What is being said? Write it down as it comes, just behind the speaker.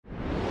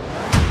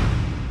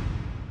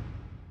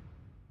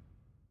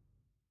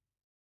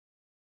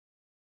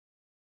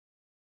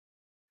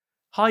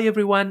Hi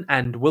everyone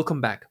and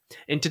welcome back.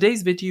 In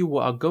today's video, we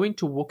are going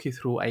to walk you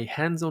through a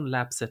hands-on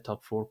lab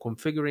setup for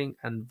configuring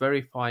and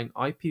verifying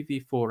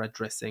IPv4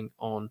 addressing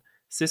on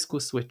Cisco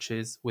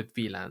switches with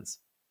VLANs.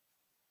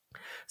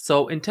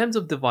 So in terms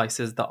of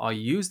devices that are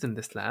used in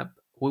this lab,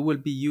 we will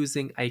be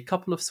using a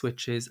couple of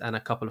switches and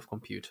a couple of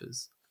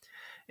computers.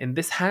 In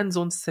this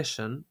hands-on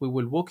session, we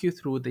will walk you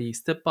through the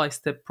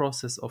step-by-step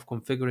process of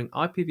configuring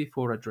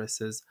IPv4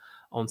 addresses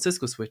on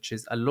Cisco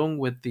switches along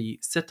with the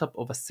setup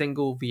of a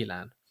single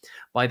VLAN.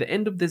 By the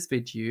end of this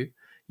video,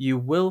 you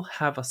will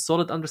have a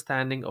solid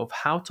understanding of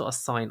how to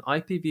assign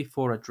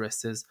IPv4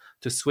 addresses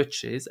to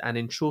switches and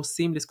ensure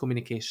seamless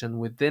communication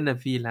within a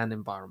VLAN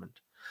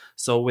environment.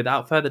 So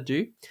without further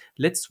ado,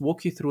 let's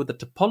walk you through the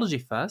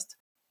topology first,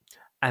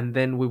 and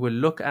then we will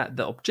look at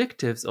the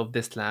objectives of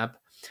this lab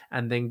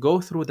and then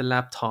go through the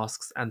lab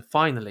tasks and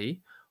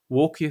finally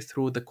walk you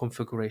through the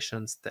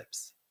configuration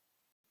steps.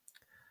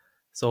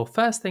 So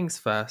first things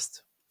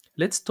first,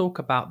 let's talk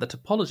about the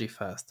topology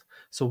first.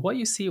 So what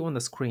you see on the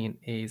screen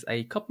is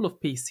a couple of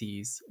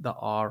PCs that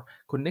are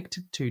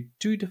connected to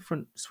two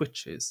different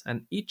switches,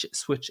 and each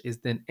switch is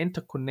then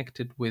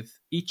interconnected with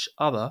each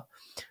other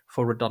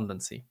for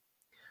redundancy.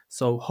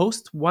 So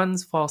host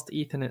 1's fast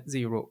Ethernet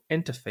 0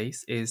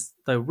 interface is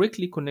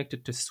directly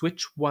connected to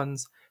switch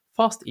 1's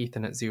fast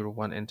Ethernet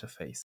 01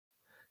 interface.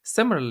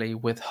 Similarly,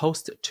 with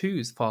host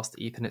 2's fast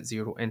Ethernet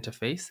 0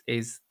 interface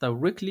is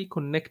directly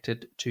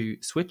connected to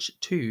switch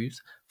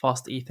 2's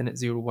fast Ethernet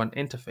 01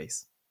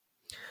 interface.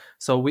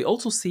 So we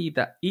also see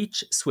that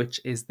each switch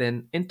is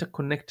then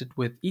interconnected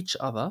with each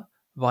other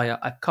via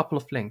a couple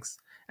of links,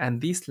 and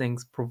these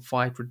links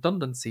provide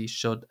redundancy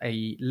should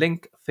a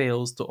link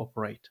fails to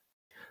operate.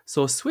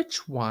 So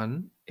switch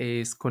 1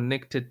 is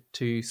connected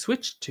to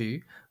switch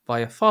 2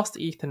 via fast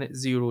Ethernet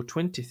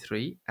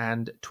 023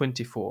 and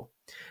 24.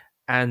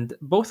 And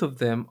both of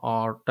them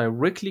are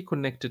directly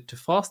connected to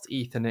fast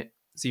Ethernet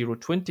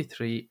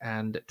 023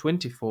 and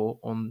 24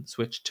 on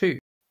switch 2,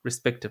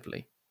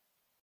 respectively.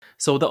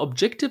 So the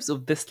objectives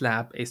of this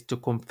lab is to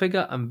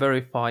configure and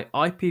verify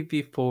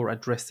IPv4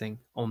 addressing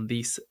on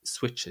these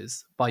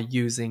switches by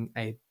using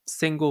a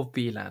single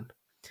VLAN.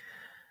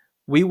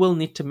 We will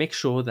need to make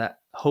sure that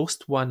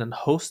host 1 and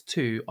host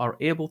 2 are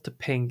able to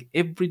ping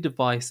every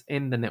device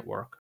in the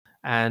network.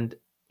 And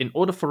in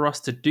order for us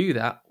to do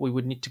that, we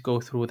would need to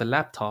go through the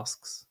lab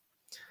tasks.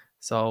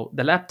 So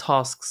the lab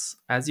tasks,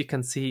 as you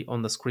can see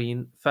on the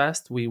screen,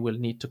 first we will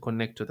need to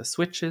connect to the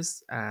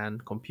switches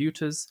and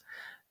computers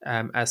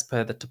as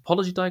per the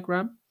topology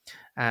diagram.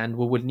 And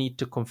we will need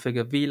to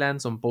configure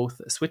VLANs on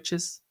both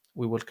switches.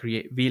 We will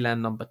create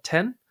VLAN number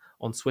 10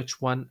 on switch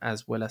 1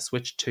 as well as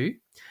switch 2.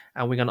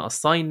 And we're going to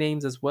assign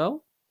names as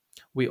well.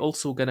 We're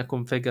also going to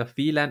configure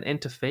VLAN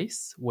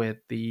interface with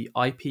the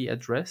IP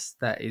address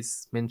that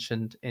is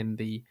mentioned in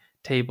the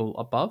table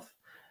above,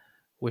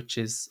 which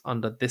is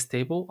under this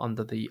table,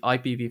 under the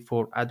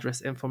IPv4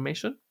 address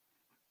information.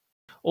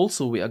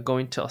 Also, we are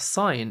going to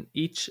assign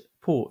each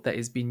port that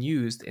is being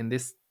used in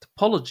this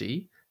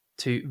topology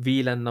to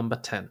VLAN number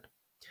 10.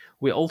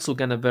 We're also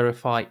going to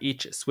verify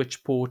each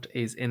switch port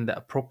is in the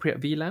appropriate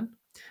VLAN,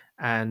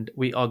 and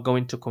we are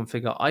going to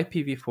configure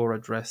IPv4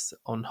 address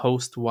on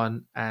host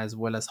 1 as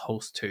well as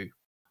host 2.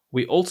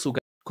 We also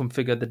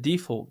configure the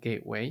default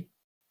gateway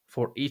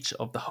for each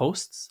of the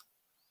hosts,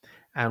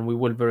 and we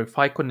will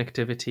verify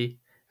connectivity,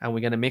 and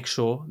we're going to make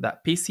sure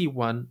that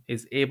PC1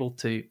 is able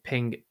to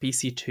ping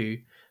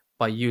PC2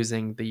 by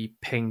using the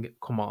ping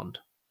command.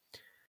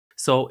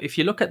 So if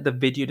you look at the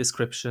video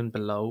description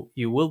below,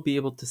 you will be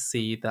able to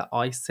see that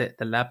I set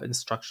the lab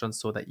instructions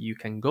so that you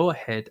can go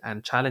ahead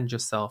and challenge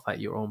yourself at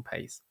your own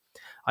pace.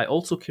 I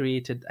also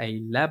created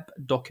a lab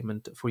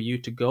document for you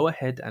to go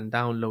ahead and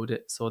download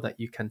it so that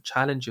you can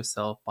challenge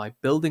yourself by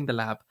building the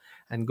lab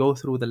and go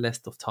through the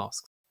list of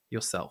tasks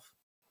yourself.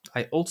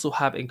 I also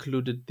have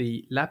included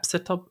the lab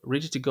setup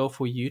ready to go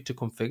for you to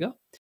configure.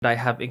 I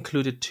have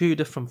included two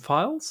different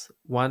files,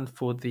 one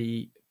for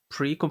the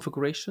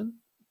pre-configuration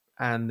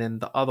and then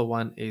the other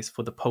one is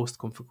for the post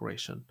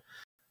configuration.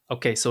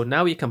 Okay, so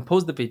now you can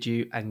pause the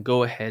video and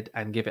go ahead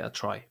and give it a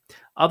try.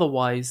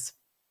 Otherwise,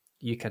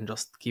 you can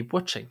just keep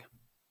watching.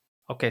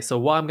 Okay, so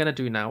what I'm going to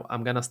do now,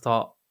 I'm going to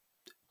start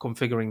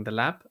configuring the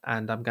lab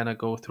and I'm going to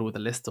go through the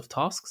list of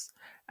tasks.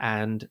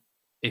 And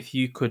if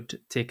you could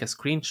take a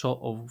screenshot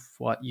of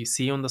what you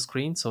see on the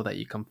screen so that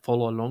you can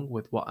follow along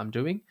with what I'm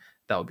doing,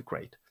 that would be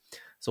great.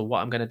 So what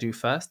I'm going to do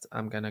first,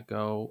 I'm going to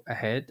go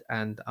ahead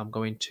and I'm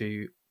going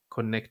to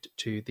connect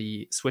to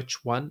the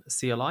switch 1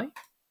 CLI.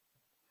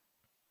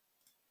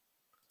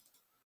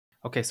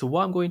 Okay, so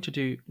what I'm going to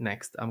do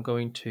next, I'm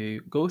going to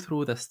go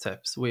through the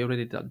steps. We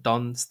already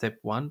done step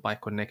 1 by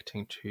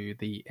connecting to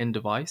the end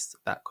device.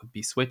 That could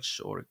be switch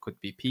or it could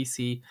be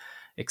PC,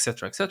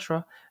 etc.,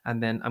 etc.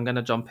 And then I'm going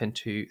to jump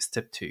into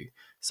step 2.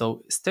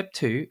 So step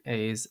 2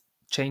 is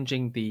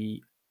changing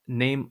the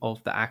name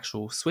of the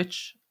actual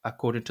switch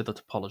according to the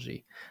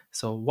topology.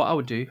 So what I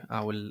would do,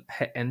 I will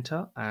hit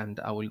enter and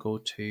I will go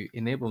to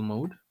enable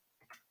mode.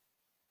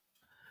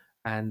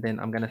 And then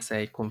I'm going to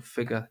say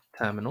configure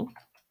terminal.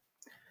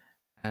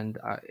 And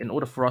in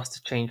order for us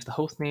to change the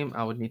host name,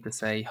 I would need to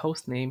say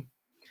host name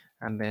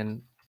and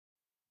then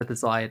the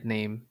desired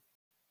name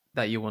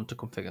that you want to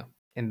configure.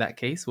 In that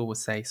case, we will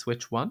say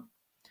switch 1,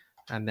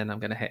 and then I'm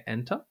going to hit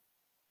enter.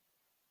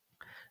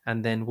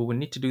 And then we will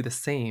need to do the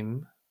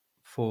same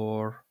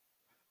for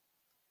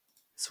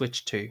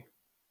switch 2.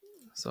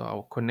 So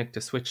I'll connect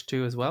to switch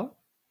 2 as well.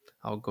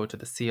 I'll go to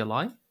the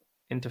CLI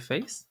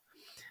interface,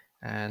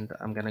 and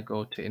I'm going to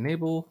go to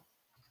enable,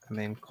 and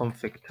then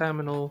config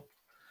terminal,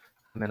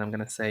 and then I'm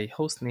going to say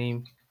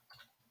hostname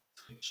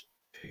switch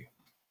 2,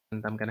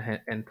 and I'm going to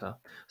hit enter.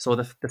 So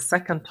the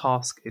second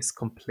task is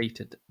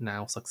completed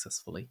now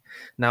successfully.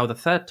 Now the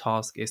third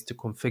task is to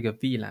configure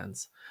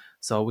VLANs.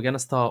 So we're going to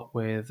start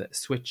with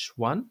switch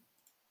 1.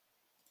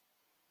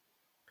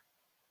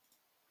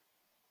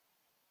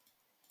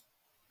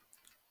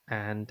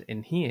 And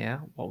in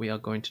here, what we are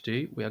going to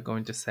do, we are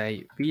going to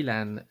say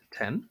VLAN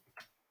 10.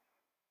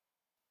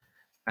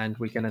 And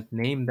we're going to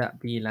name that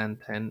VLAN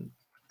 10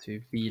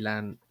 to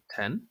VLAN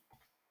 10.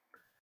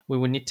 We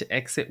will need to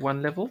exit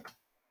one level.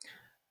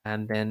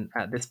 And then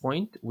at this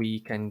point, we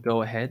can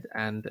go ahead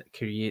and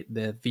create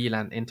the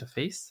VLAN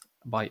interface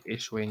by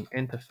issuing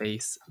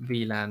interface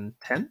VLAN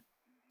 10.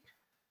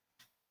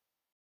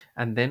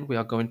 And then we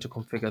are going to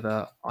configure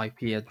the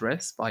IP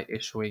address by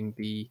issuing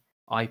the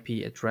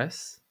IP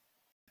address.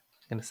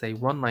 I'm going to say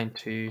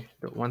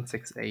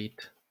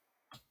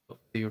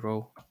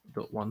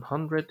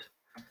 192.168.0.100.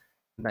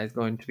 That is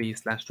going to be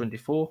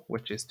 /24,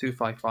 which is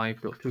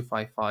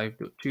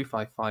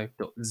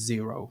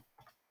 255.255.255.0.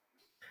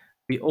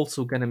 We're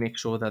also going to make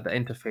sure that the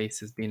interface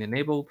has been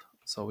enabled,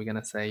 so we're going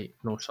to say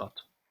no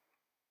shut.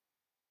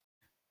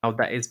 Now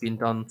that has been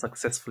done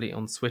successfully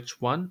on switch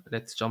 1,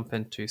 let's jump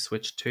into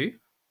switch 2.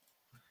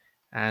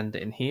 And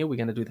in here, we're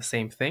going to do the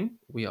same thing.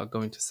 We are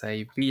going to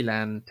say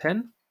VLAN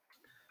 10,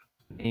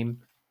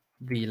 name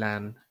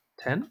VLAN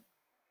 10.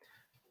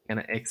 We're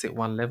going to exit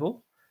one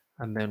level,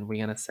 and then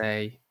we're going to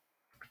say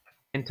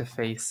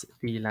interface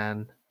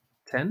VLAN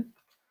 10.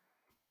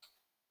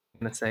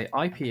 I'm going to say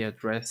IP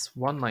address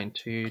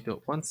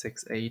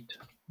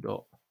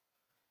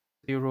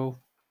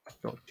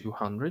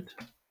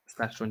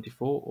 192.168.0.200/24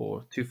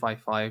 or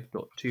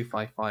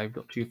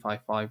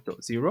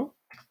 255.255.255.0.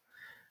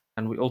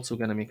 And we're also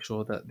going to make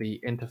sure that the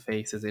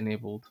interface is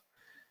enabled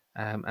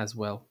as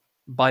well.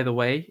 By the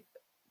way,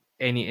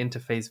 any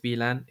interface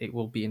VLAN, it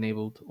will be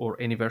enabled, or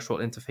any virtual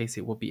interface,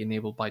 it will be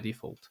enabled by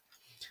default.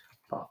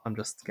 But I'm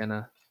just going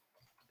to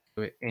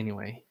do it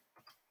anyway.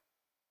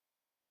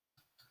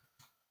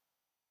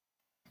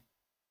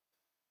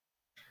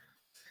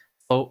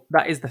 So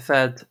that is the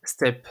third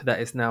step that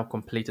is now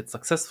completed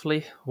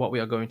successfully. What we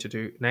are going to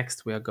do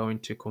next, we are going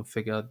to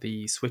configure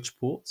the switch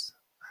ports,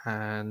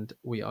 and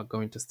we are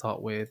going to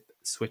start with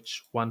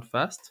switch 1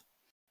 first.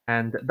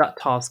 And that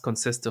task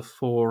consists of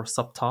 4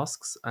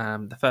 subtasks.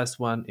 The first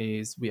one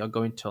is we are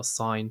going to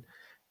assign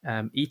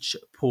each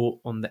port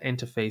on the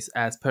interface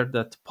as per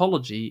the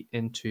topology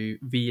into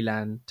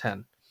VLAN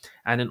 10.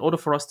 And in order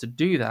for us to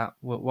do that,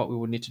 what we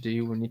will need to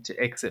do, we need to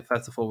exit,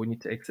 first of all, we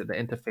need to exit the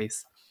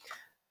interface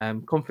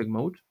config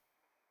mode.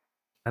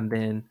 And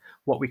then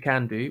what we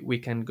can do, we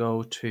can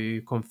go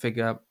to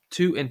configure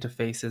 2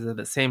 interfaces at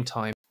the same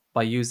time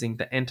by using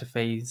the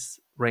interface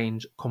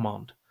range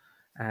command.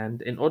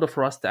 And in order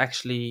for us to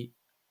actually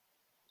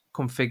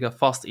configure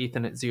fast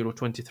Ethernet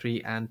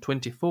 023 and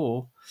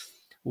 24,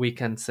 we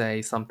can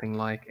say something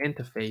like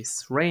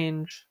interface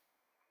range,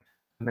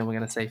 and then we're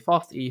going to say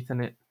fast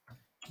Ethernet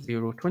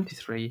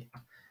 023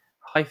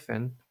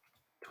 hyphen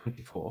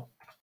 24.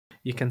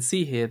 You can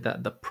see here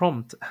that the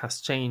prompt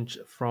has changed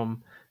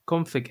from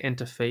config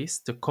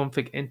interface to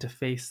config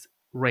interface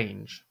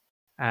range.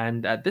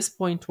 And at this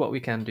point, what we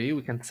can do,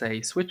 we can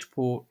say switch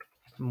port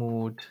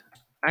mode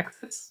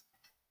access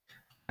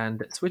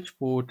and switch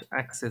port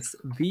access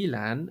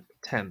VLAN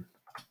 10.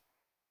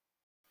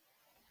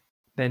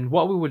 Then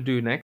what we will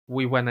do next,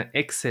 we want to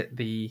exit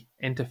the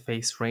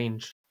interface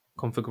range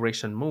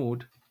configuration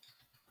mode,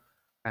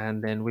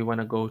 and then we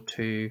want to go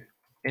to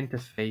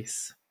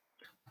interface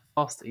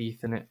fast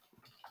Ethernet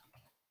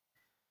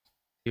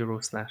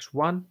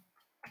 0/1,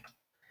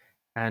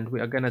 and we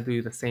are going to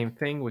do the same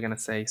thing. We're going to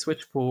say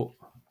switch port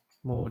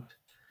mode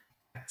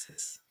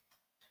access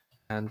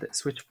and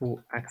switch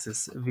port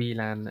access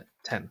VLAN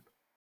 10.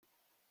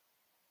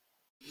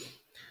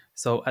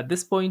 So at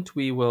this point,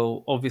 we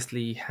will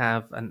obviously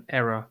have an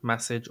error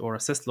message or a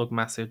syslog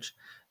message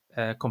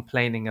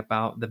complaining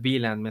about the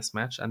VLAN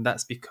mismatch, and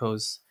that's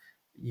because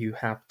you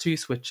have 2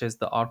 switches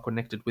that are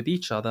connected with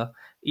each other.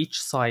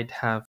 Each side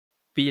have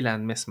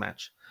VLAN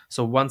mismatch.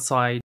 So one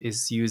side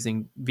is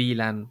using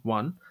VLAN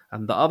 1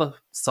 and the other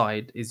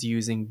side is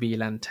using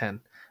VLAN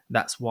 10.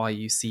 That's why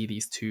you see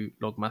these 2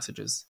 log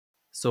messages.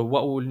 So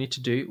what we will need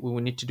to do, we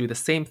will need to do the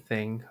same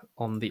thing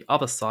on the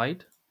other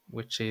side,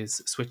 which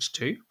is switch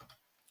 2.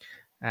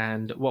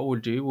 And what we'll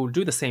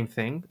do the same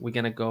thing. We're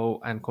going to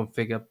go and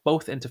configure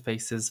both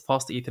interfaces,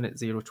 fast Ethernet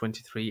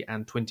 023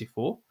 and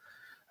 24,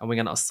 and we're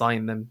going to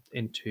assign them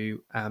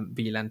into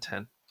VLAN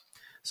 10.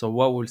 So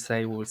what we'll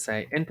say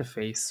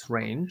interface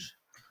range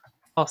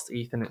fast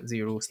Ethernet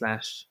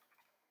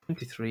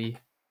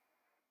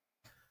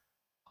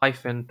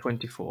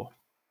 0/23-24.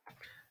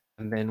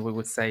 And then we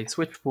would say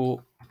switch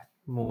port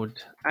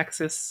mode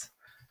access,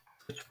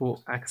 switch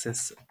port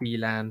access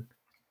VLAN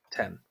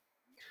 10.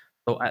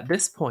 So at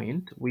this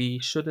point, we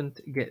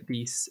shouldn't get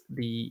the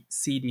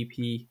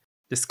CDP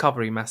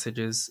discovery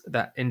messages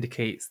that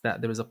indicates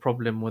that there is a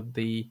problem with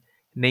the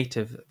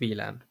native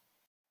VLAN.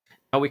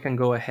 Now we can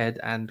go ahead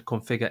and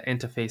configure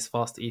interface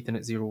fast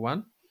Ethernet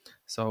 01.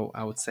 So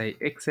I would say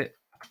exit,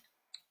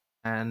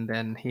 and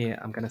then here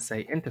I'm going to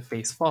say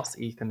interface fast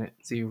Ethernet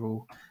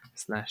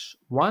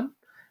 0/1,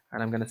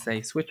 and I'm going to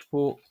say switch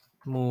port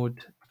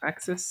mode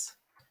access,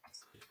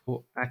 switch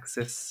port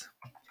access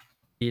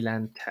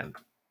VLAN 10.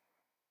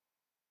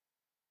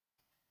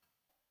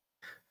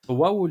 So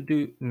what we'll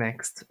do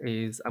next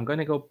is I'm going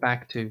to go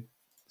back to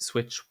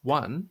switch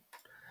 1,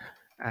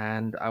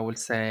 and I will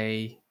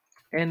say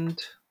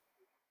end,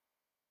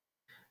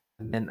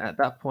 and then at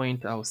that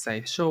point I will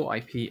say show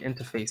IP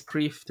interface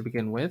brief to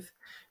begin with.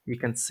 You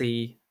can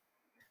see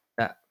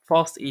that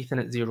fast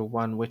Ethernet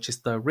 01, which is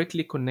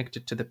directly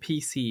connected to the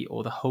PC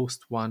or the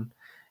host one,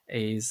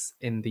 is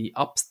in the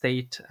up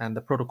state and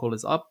the protocol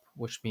is up,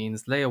 which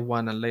means layer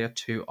 1 and layer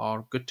 2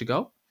 are good to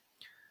go.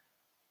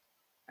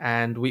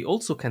 And we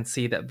also can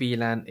see that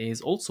VLAN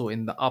is also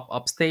in the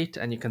up state,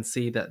 and you can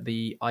see that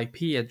the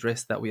IP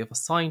address that we have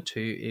assigned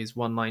to is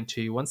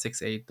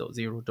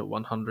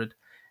 192.168.0.100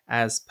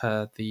 as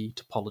per the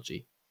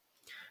topology.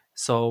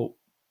 So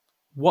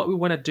what we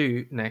want to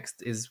do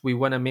next is we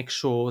want to make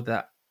sure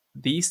that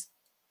these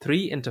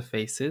three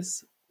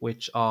interfaces,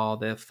 which are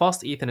the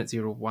fast Ethernet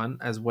 01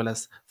 as well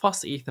as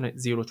fast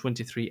Ethernet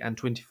 023 and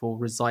 24,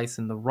 resides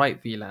in the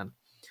right VLAN.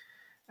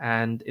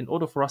 And in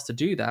order for us to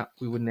do that,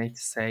 we would need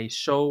to say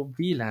show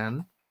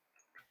VLAN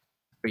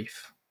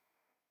brief.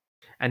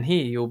 And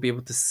here you'll be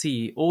able to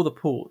see all the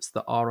ports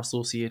that are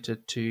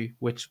associated to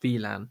which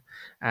VLAN.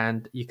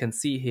 And you can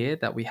see here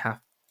that we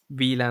have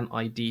VLAN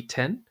ID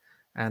 10,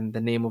 and the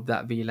name of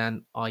that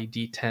VLAN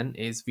ID 10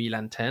 is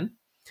VLAN 10.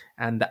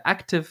 And the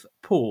active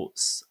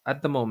ports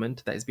at the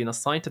moment that has been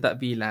assigned to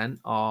that VLAN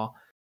are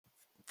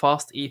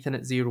fast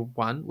Ethernet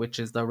 01, which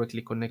is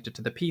directly connected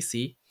to the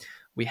PC.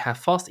 We have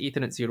fast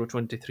Ethernet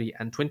 023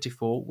 and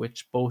 24,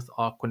 which both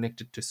are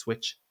connected to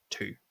switch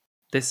 2.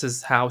 This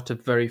is how to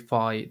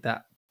verify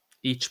that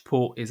each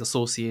port is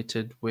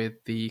associated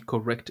with the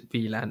correct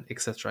VLAN,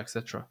 etc.,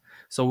 etc.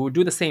 So we'll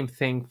do the same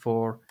thing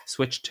for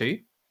switch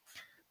 2.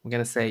 We're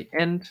going to say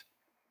end.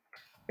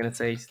 We're going to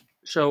say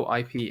show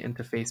IP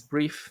interface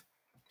brief.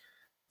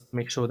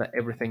 Make sure that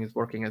everything is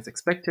working as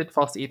expected.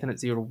 Fast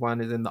Ethernet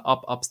 01 is in the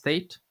up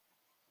state.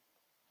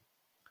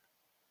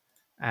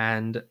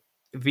 And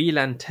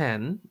VLAN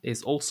 10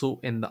 is also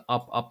in the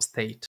up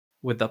state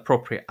with the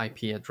appropriate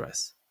IP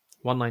address,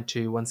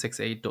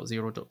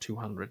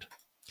 192.168.0.200.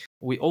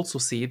 We also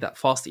see that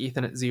fast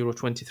Ethernet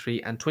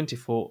 023 and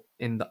 24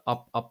 in the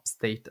up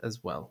state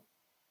as well.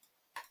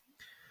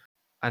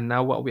 And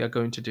now what we are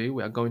going to do,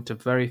 we are going to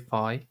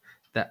verify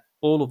that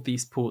all of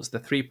these ports, the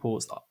three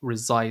ports,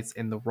 resides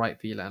in the right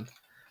VLAN.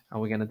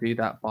 And we're going to do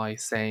that by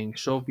saying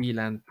show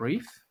VLAN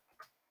brief.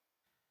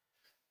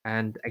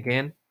 And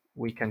again,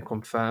 we can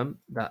confirm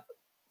that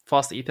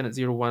fast Ethernet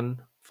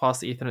 01,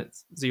 fast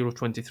Ethernet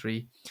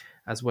 023,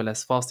 as well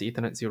as fast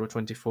Ethernet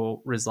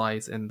 024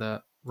 resides in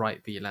the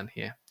right VLAN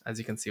here, as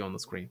you can see on the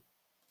screen.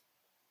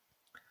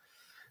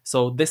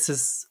 So this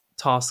is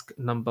task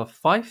number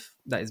 5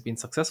 that has been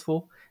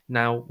successful.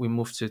 Now we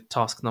move to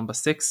task number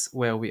 6,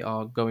 where we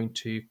are going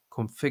to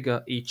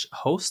configure each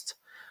host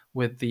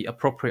with the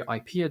appropriate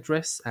IP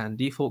address and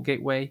default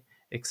gateway,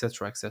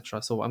 etc.,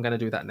 etc. So I'm going to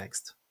do that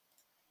next.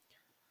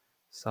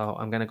 So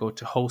I'm going to go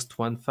to host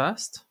 1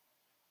 first,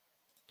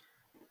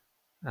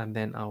 and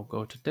then I'll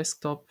go to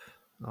desktop,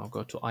 I'll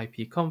go to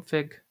IP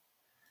config,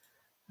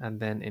 and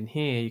then in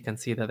here you can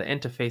see that the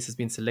interface has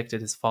been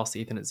selected as fast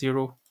Ethernet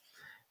 0,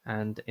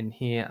 and in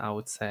here I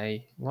would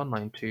say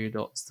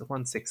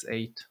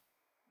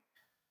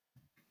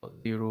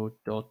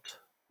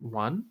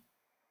 192.168.0.1,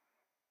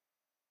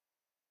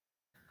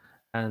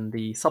 and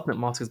the subnet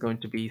mask is going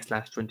to be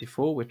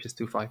 /24, which is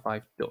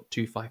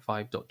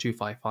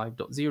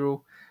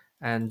 255.255.255.0,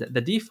 and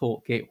the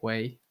default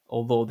gateway,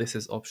 although this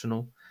is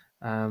optional,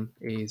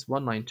 is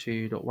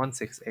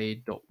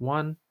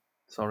 192.168.1,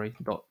 sorry,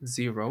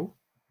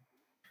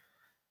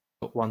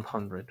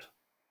 .0.100.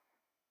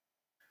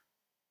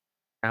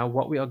 Now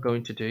what we are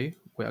going to do,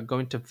 we are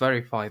going to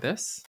verify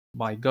this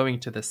by going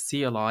to the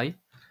CLI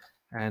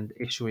and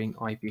issuing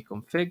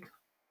ipconfig.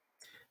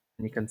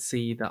 And you can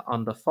see that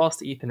under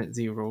fast Ethernet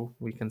 0,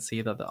 we can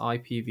see that the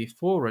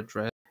IPv4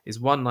 address is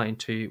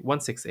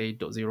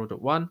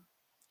 192.168.0.1,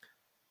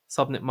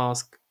 subnet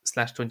mask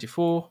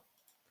 /24,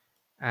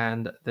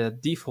 and the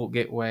default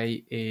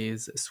gateway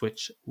is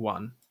switch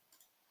 1.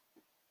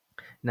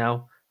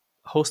 Now,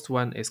 host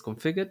 1 is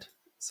configured,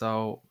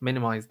 so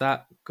minimize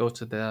that, go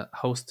to the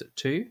host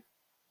 2,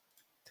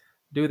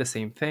 do the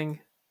same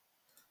thing.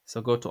 So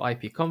go to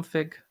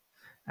ipconfig,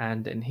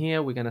 and in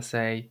here we're going to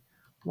say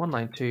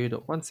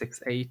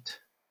 192.168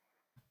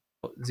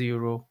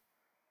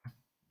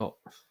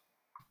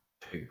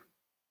 192.0.0.2.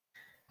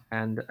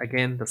 And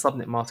again, the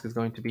subnet mask is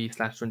going to be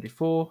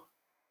 /24,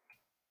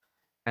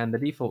 and the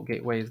default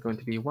gateway is going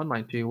to be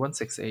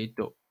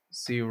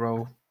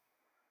 192.168.0.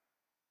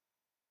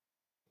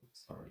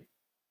 Sorry,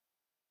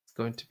 it's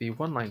going to be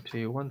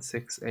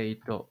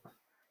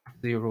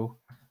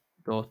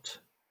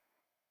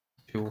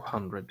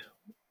 192.168.0.200.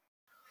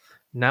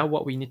 Now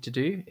what we need to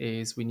do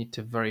is we need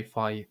to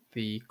verify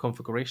the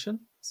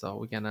configuration. So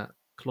we're gonna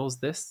close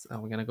this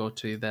and we're gonna go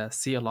to the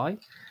CLI,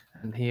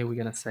 and here we're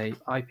gonna say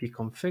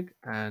ipconfig,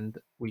 and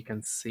we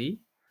can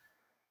see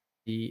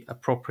the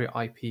appropriate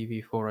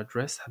IPv4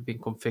 address have been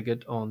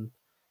configured on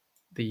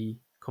the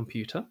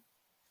computer.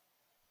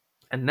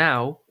 And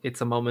now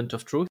it's a moment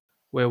of truth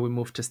where we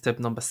move to step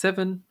number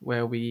 7,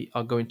 where we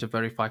are going to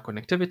verify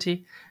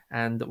connectivity.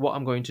 And what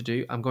I'm going to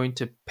do, I'm going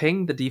to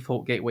ping the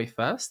default gateway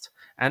first.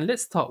 And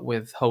let's start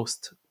with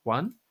host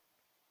 1.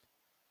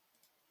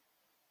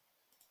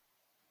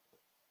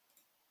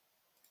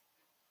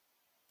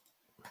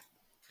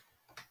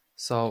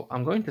 So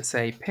I'm going to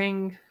say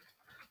ping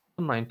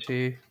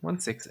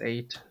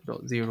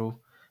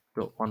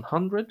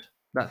 192.168.0.100.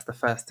 That's the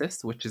first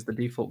test, which is the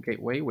default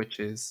gateway, which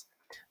is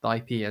the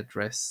IP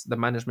address, the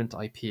management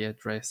IP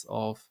address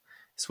of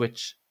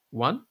switch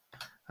 1.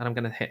 And I'm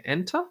going to hit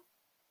enter.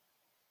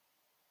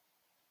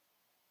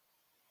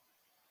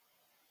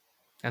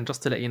 And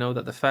just to let you know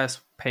that the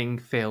first ping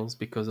fails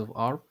because of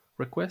our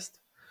request.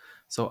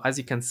 So as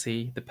you can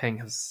see, the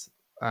ping was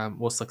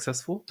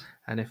successful.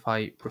 And if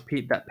I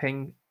repeat that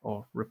ping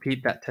or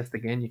repeat that test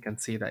again, you can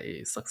see that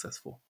it is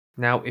successful.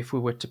 Now, if we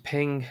were to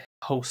ping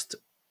host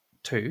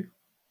 2,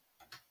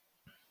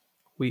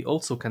 we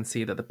also can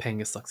see that the ping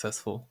is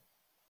successful.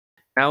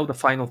 Now the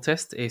final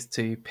test is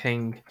to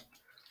ping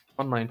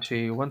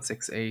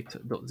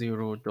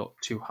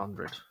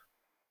 192.168.0.200.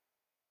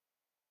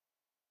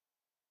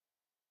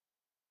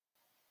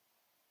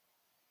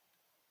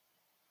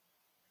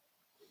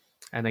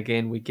 And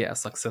again, we get a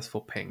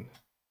successful ping.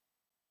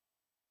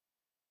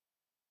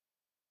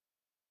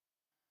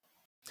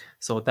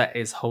 So that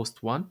is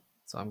host 1.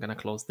 So I'm going to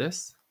close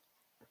this.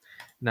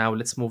 Now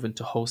let's move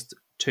into host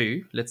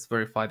 2. Let's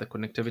verify the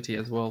connectivity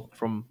as well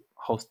from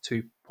host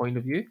 2 point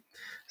of view.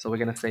 So we're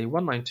going to say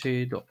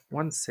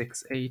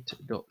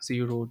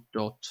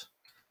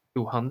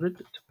 192.168.0.200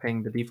 to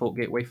ping the default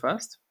gateway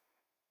first.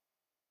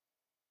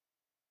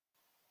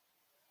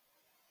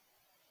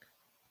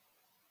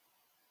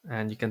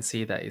 And you can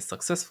see that is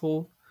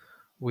successful.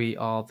 We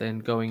are then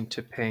going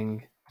to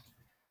ping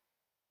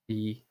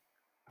the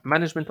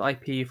management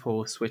IP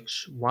for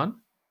switch 1.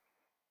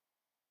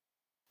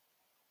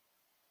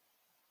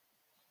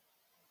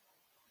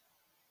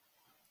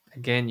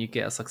 Again, you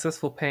get a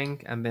successful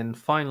ping, and then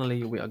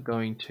finally we are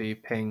going to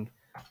ping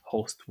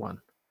host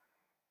 1.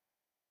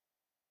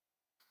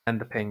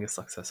 And the ping is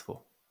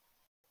successful.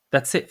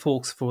 That's it,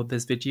 folks, for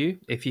this video.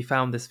 If you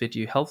found this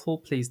video helpful,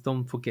 please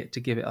don't forget to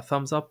give it a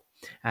thumbs up.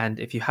 And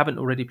if you haven't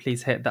already,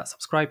 please hit that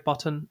subscribe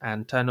button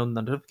and turn on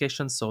the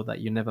notifications so that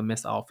you never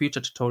miss our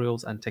future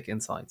tutorials and tech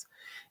insights.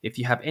 If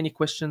you have any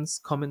questions,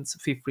 comments,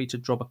 feel free to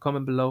drop a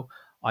comment below.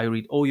 I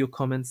read all your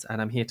comments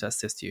and I'm here to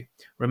assist you.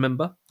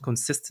 Remember,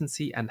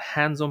 consistency and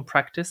hands-on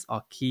practice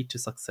are key to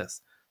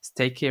success.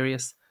 Stay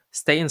curious,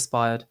 stay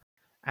inspired,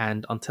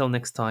 and until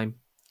next time,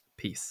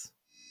 peace.